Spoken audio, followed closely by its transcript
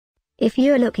If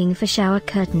you're looking for shower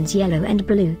curtains yellow and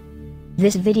blue,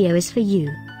 this video is for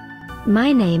you.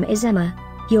 My name is Emma,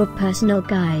 your personal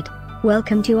guide.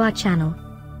 Welcome to our channel.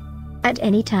 At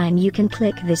any time you can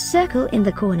click this circle in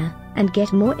the corner, and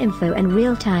get more info and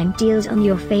real-time deals on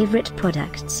your favorite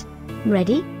products.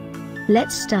 Ready?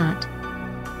 Let's start.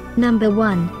 Number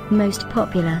 1, Most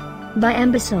Popular, by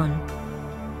Ambesonne.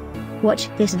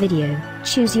 Watch this video,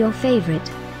 choose your favorite.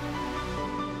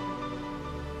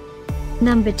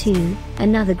 Number 2,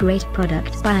 another great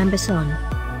product by Ambesonne.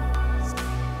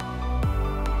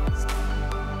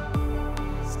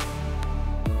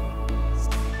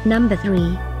 Number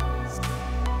 3.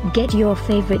 Get your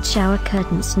favorite shower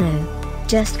curtains now.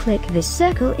 Just click this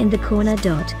circle in the corner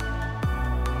dot.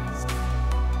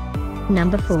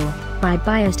 Number 4, by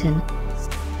BIOSTON.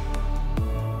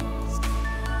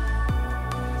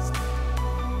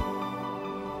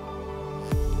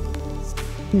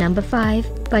 Number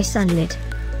 5, by Sunlit.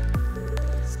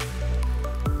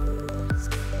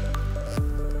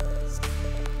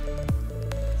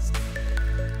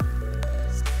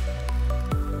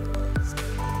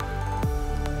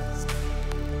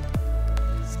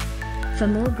 For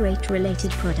more great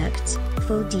related products,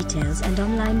 full details and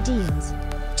online deals,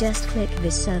 just click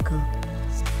this circle.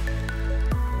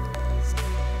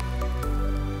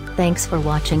 Thanks for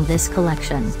watching this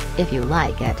collection. If you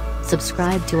like it,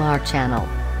 subscribe to our channel.